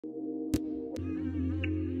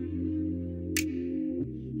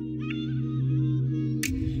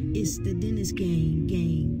It's the Dennis gang,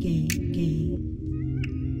 gang, gang, gang.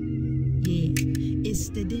 Yeah, it's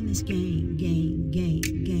the Dennis gang, gang, gang,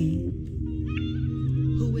 gang.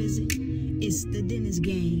 Who is it? It's the Dennis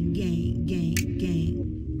gang, gang, gang, gang.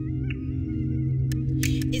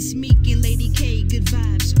 It's Meek and Lady K, good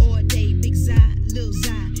vibes all day, Big Zai, Lil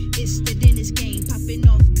Zai. It's the Dennis gang, popping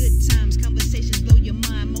off good times, conversations blow your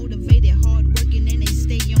mind, motivated, hard working, and they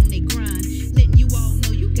stay on their grind. Letting you all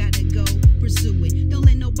know you gotta go pursue it. Don't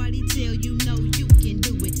let nobody tell you no, you can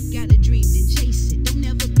do it. Got a dream, then chase it. Don't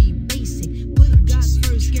ever be basic. Put God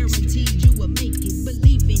first, guaranteed you will make it.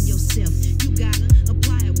 Believe in yourself. You gotta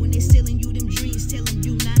apply it when they're selling you them dreams, telling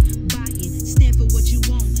you not buy it. Stand for what you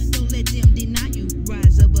want. Don't let them deny you.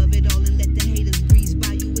 Rise above it all and let the haters breeze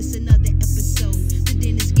by you. It's another episode. The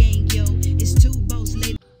Dennis gang, yo. It's two boss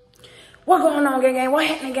ladies. What going on, gang gang? What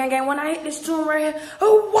happening, gang gang? When I hit this tune right here,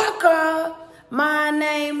 oh, waka. My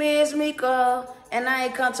name is Mika, and I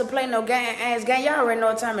ain't come to play no gang ass gang. Y'all already know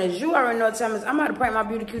what time it is. You already know what time it is. I'm about to prank my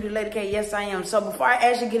beauty cutie Lady K. Yes, I am. So before I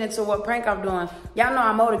actually get into what prank I'm doing, y'all know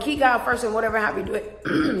I'm over to kick out first and whatever how we do it.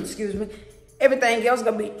 Excuse me. Everything else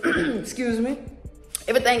gonna be, excuse me.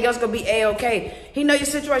 Everything else gonna be A-okay. He know your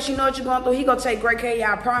situation, he know what you're going through. He gonna take great care of you,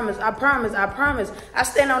 I promise, I promise, I promise. I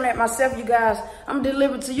stand on that myself, you guys. I'm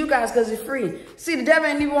delivering to you guys because it's free. See, the devil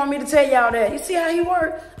ain't even want me to tell y'all that. You see how he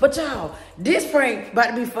work? But y'all, this prank about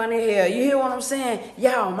to be funny as hell. You hear what I'm saying?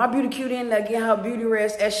 Y'all, my beauty cutie in there getting her beauty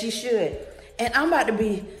rest as she should. And I'm about to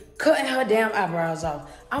be cutting her damn eyebrows off.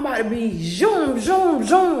 I'm about to be zoom, zoom,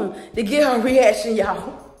 zoom to get her reaction,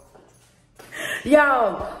 y'all.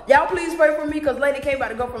 Y'all please pray for me because Lady K about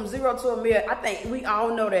to go from 0 to a million. I think we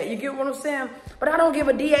all know that. You get what I'm saying? But I don't give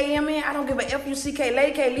a D-A-M-N. I don't give a F-U-C-K.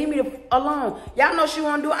 Lady K, leave me alone. Y'all know she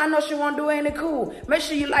want to do it. I know she want to do it. Ain't it cool? Make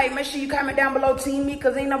sure you like. Make sure you comment down below Team Meek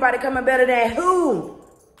because ain't nobody coming better than who?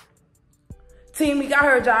 Team Meek. I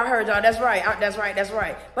heard y'all. I heard y'all. That's right. That's right. That's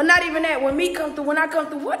right. But not even that. When Meek come through, when I come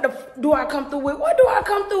through, what the do I come through with? What do I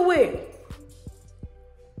come through with?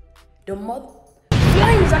 The mother...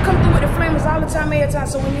 flames. I come through with the flames all the time, every time.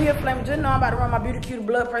 So when you hear flames, just know I'm about to run my beauty cutie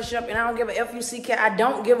blood pressure up, and I don't give a F-U-C-K. I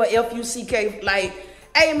don't give a F-U-C-K. Like,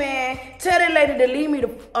 hey, man, tell that lady to leave me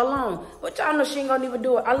alone. But y'all know she ain't gonna even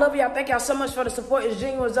do it. I love y'all. Thank y'all so much for the support. It's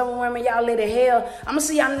genuine, it's overwhelming. Y'all let it hell. I'm gonna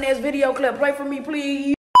see y'all in the next video clip. Play for me,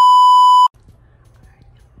 please.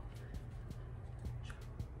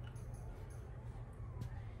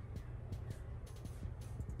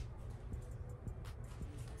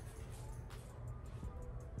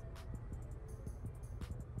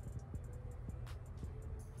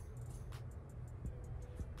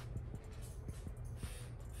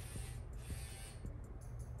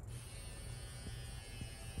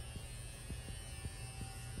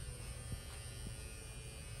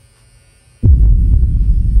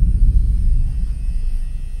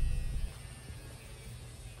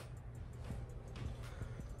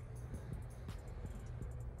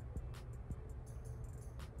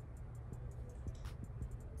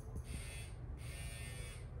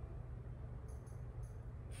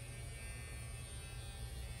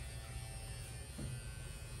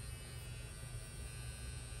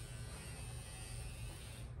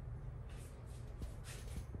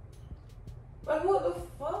 Like, what the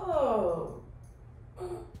fuck?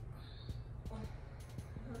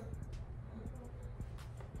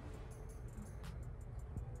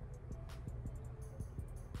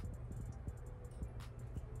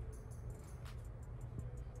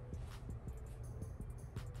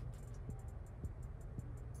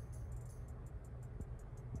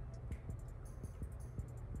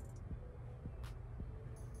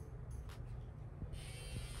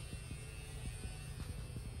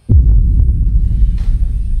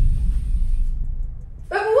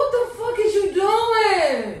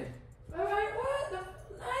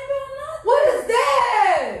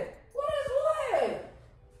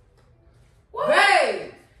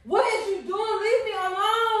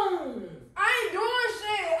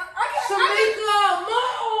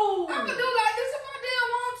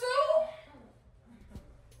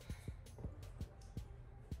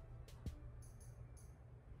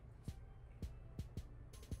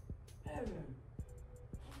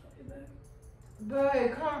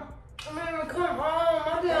 Babe, come on.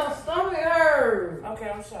 My damn stomach hurts. Okay,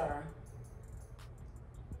 I'm sorry.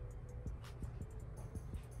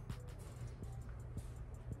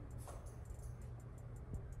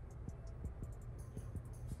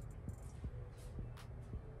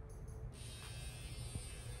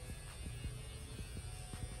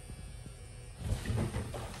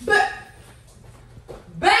 Fuck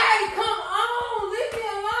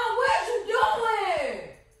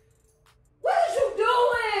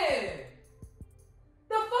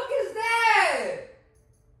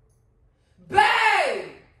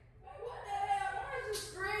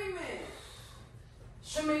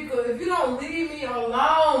Shamika, if you don't leave me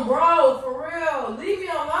alone, bro, for real, leave me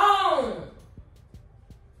alone.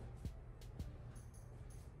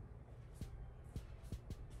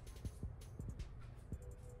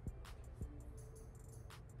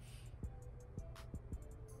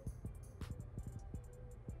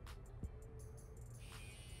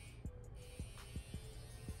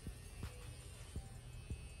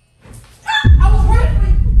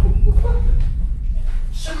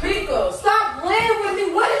 Shamika, stop playing with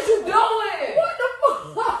me. What is you doing? What the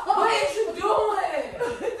fuck? What is you doing?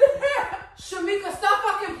 Shamika, stop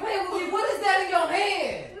fucking playing with me. What is that in your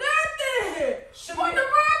hand? Nothing. Shamika. What the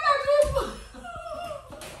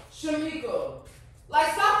fuck? Shamika,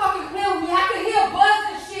 like stop fucking playing with me. I can hear buzz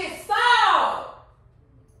and shit. Stop.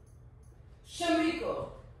 Shamika.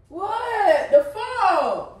 What the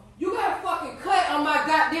fuck? You got a fucking cut on my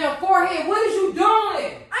goddamn forehead. What is you doing? I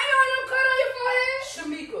ain't got no cut on your forehead.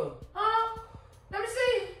 Shamika. Huh? Let me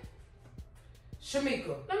see.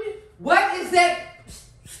 Shamika. Let me. What is that?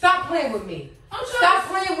 Stop playing with me. Stop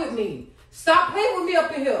playing with me. Stop playing with me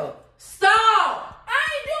up in here. Stop. I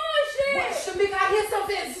ain't doing shit. What, Shamika, I hear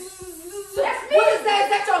something. That's me. What is that? Is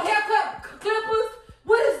that your haircut clippers?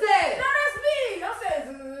 What is that? No, that's me. I said.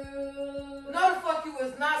 No, the fuck you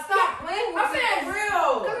is not. Stop playing with I'm me saying, for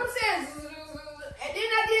real. Cause I'm saying, and then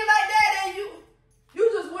I did like that, and you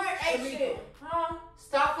just went ain't shit. Huh?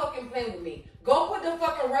 Stop fucking playing with me. Go put the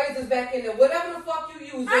fucking razors back in there. Whatever the fuck you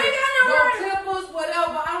use. I ain't got no razors. clippers,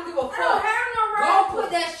 whatever. I don't give a fuck. I don't have no Go razors. put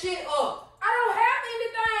that shit up. I don't have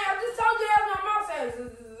anything. I just told you that my mom said.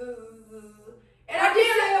 And I I did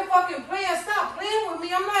didn't like. even fucking playing. Stop playing with me.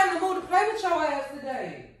 I'm not in the mood to play with your ass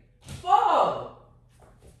today. Fuck.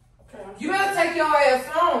 You better take your ass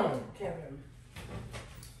home. Kevin.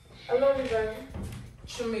 I love you, baby.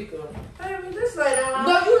 Shamika. Baby, just lay down.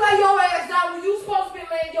 No, you lay your ass down when you supposed to be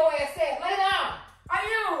laying your ass at. Lay down. I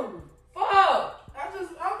am. Fuck.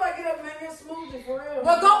 I'm about to get up and make me a smoothie for real.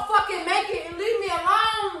 Well, go fucking make it and leave me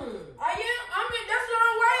alone. I am. I mean, that's what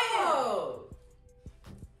I'm waiting. Oh.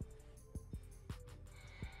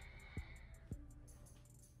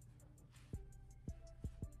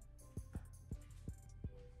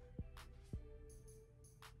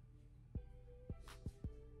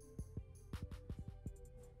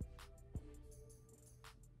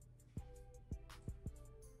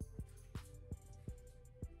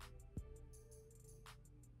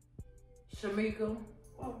 Shamika,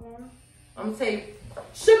 I'm gonna tell you.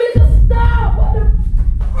 Shamika, stop! What the?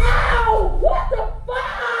 Ow! What the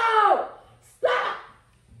fuck? Stop!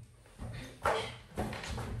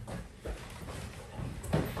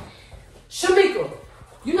 Shamika,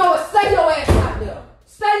 you know what? Stay your ass out there.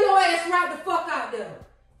 Stay your ass right the fuck out there.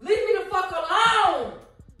 Leave me the fuck alone.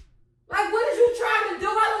 Like, what is you trying to do?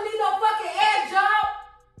 I don't need no fucking air job.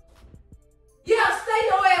 Yeah, stay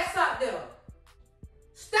your ass out there.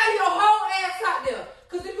 Stay your whole ass out there.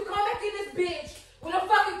 Cause if you come back in this bitch with a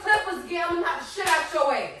fucking clippers again, I'm gonna have to shit out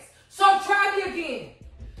your ass. So try me again.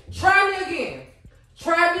 Try me again.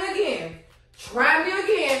 Try me again. Try me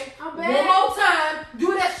again. I'm bad. One more time.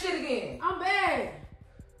 Do that shit again. I'm bad.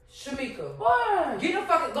 Shamika. What? Get the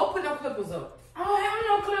fucking, go put them clippers up. I don't have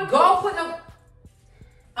no clippers. Go put them.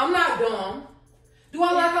 I'm not dumb. Do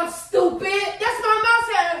I like I'm stupid? That's my mouth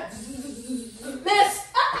said. Miss.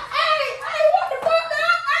 Hey, what the fuck,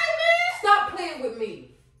 man? Hey, man. Stop playing with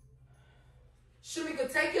me.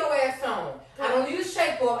 Shamika, take your ass on. I don't need a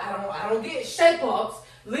shape up. I don't get shape ups.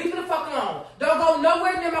 Leave me the fuck alone. Don't go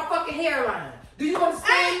nowhere near my fucking hairline. Do you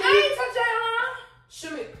understand me? I ain't touch that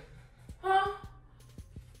line. Shamika. Huh?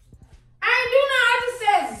 I ain't do nothing. I just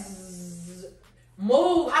said. Zzz.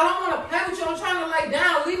 Move. I don't want to play with you. I'm trying to lay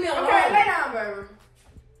down. Leave me alone. Okay, lay down, baby.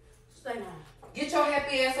 Stay down. Get your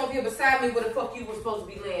happy ass over here beside me where the fuck you was supposed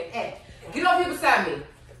to be laying at. Get over here beside me.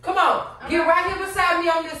 Come on. Get right here beside me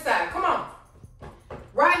on this side. Come on.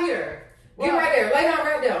 Right here. Get right there. Lay down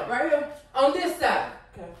right there. Right here. On this side.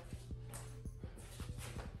 Okay.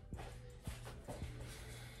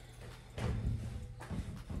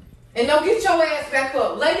 And don't get your ass back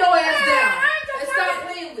up. Lay your ass down. I ain't And just stop fucking-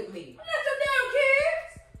 playing with me. I'm not your damn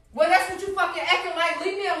kids. Well, that's what you fucking acting like.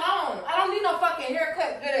 Leave me alone. I don't need no fucking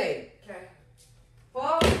haircut today. Okay.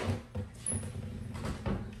 Fuck.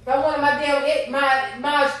 If I wanted my damn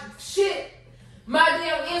my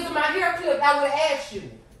damn ends of my hair clipped, I would have asked you.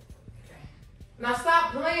 Okay. Now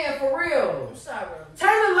stop playing for real. I'm sorry.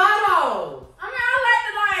 Turn the light off. I mean, I like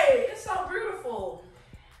the light. It's so beautiful.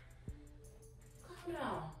 Calm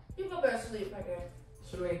down. You go back to sleep, okay?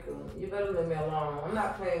 Shamika, you better leave me alone. I'm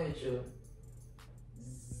not playing with you.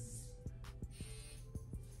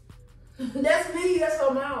 That's me. That's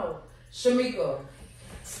her mouth. Shamika,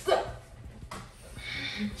 stop.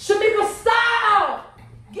 Shamika, stop!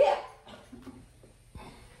 Yeah.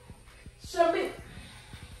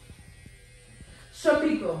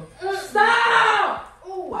 Shamika, stop!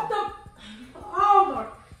 Ooh, what the? Oh my!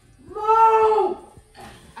 Move!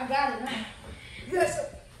 I got it now. You had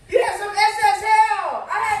some SSL.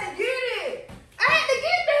 I had to get it. I had to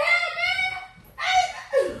get the hell, man.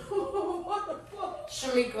 What the fuck?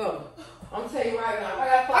 Shamika, I'm telling you right now. I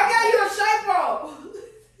got you a shape off.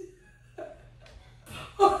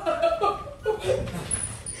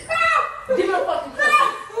 Give me a fucking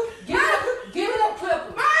clipper. Give me the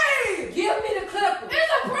clipper. Give me the clipper.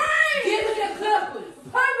 It's a prank. Give me the clipper.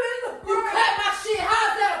 Baby, it's a prank. You cut my shit.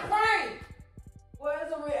 How's that a prank? Well,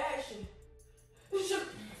 it's a reaction.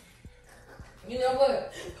 You know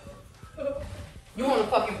what? You want to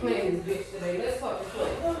fucking play this bitch today. Let's fucking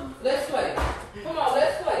play. Let's play. Come on,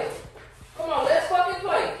 let's play. Come on, let's fucking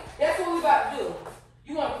play. That's what we about to do.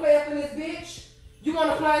 You want to play up in this bitch? You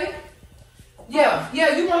want to play? Yeah,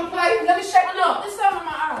 you want to play? Let me shake you up. It's all in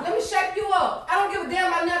my eye. Let me shake you up. I don't give a damn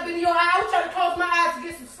about nothing in your eye. I was trying to close my eyes to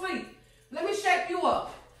get some sleep. Let me shake you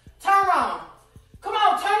up. Turn around. Come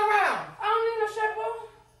on, turn around. I don't need no shake up.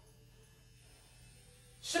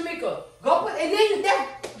 Shamika, go put, and then you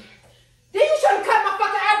trying to cut my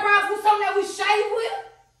fucking eyebrows with something that we shave with?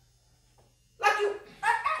 Like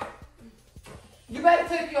you better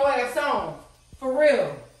take your ass on. For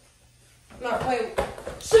real. Not play with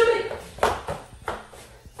Shamika.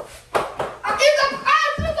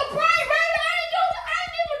 It's a prank, baby. I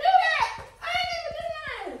ain't even do that.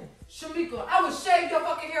 Shamika, I would shave your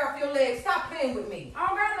fucking hair off your legs. Stop playing with me. I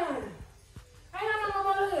don't got none. I ain't got none on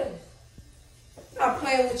my legs. Stop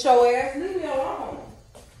playing with your ass. Leave me alone.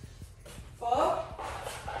 Fuck.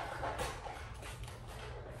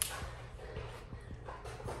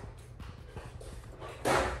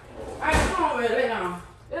 Alright, come on, man. Lay down.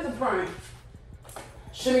 It's a prank.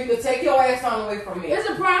 Shamika, take your ass on away from me. It's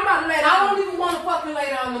a prank. I'm about to lay down. I don't even want to fucking lay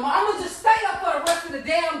down no more. I'm gonna just stay up for the rest of the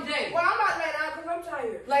damn day. Well, I'm about to lay down because I'm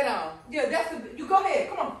tired. Lay down. Yeah, you go ahead.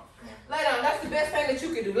 Come on. Lay down. That's the best thing that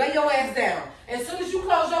you can do. Lay your ass down. And as soon as you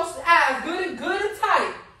close your eyes good and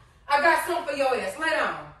tight, I got something for your ass. Lay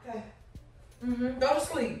down. Okay. Go to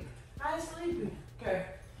sleep. I ain't sleeping. Okay.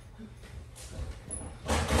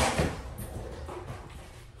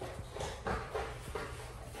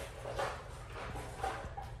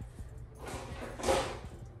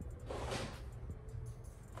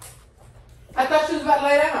 I thought you was about to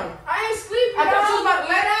lay down. I ain't sleeping. I thought you was about to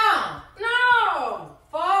lay down. No.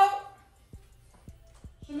 Fuck.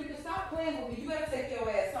 Shamika, stop playing with me. You better take your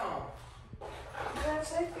ass on. You better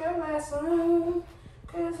take your ass on.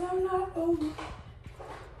 Cause I'm not over.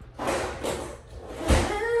 What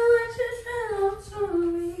you found to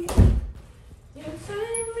me. You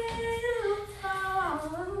take me out.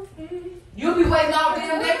 You'll be waiting all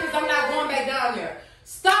damn day because I'm not going back down there.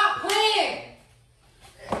 Stop playing.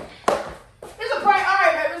 It's a prank. All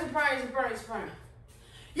right, baby. It's a prank.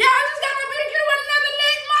 Yeah, I just got my big with another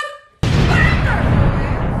leg, mother.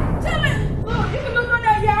 Tell me. Look, you can look on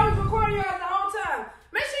that. Yeah, I was recording you guys the whole time.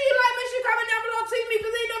 Make sure you like, make sure you comment down below, team me,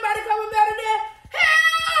 because ain't nobody coming better than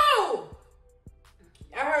hell.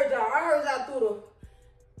 I heard y'all through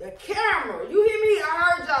the camera. You hear me? I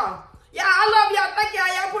heard y'all. Yeah, I love y'all. Thank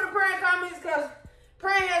y'all. Y'all put a prayer in comments because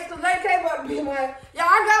praying has to lay came up to be like, yeah,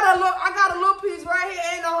 I got a little piece right here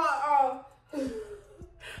and on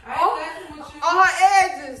her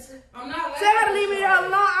edges. I'm not. Tell her to leave me the hell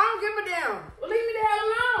alone. I don't give a damn. Well, leave me the hell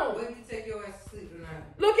alone. Wait till you take your ass to sleep tonight.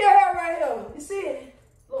 Look at her right here. You see it?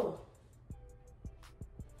 Look.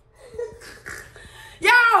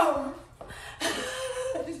 Yo!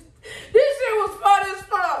 This shit was fun as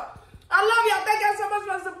fuck. I love y'all. Thank y'all so much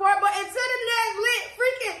for the support. But until the next lit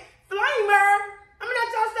freaking flamer, I'm gonna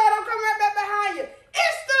let y'all start. I'm coming right back behind you.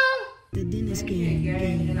 It's the Dennis Gang,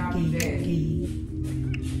 gang.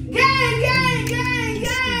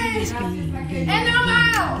 And I'm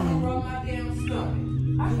out.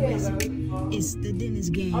 It's the Dennis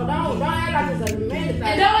Gang. Oh, don't act like it's a minute.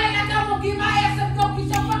 And don't act like I'm gonna get my ass up, go get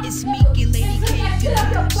your fucking. It's Meek and Lady K. Good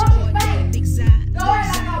vibes all day. Big Zai,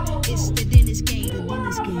 it's the Dennis Gang. The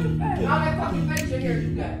Dennis Gang. All that fucking facial hair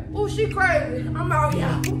you got. Ooh, she crazy. I'm out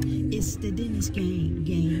here. It's the Dennis Gang,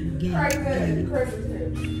 gang. Crazy.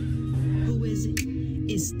 Who is it?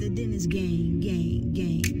 It's the Dennis Gang, gang.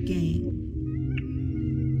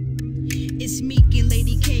 It's Meek and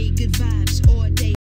Lady K. Good vibes all day.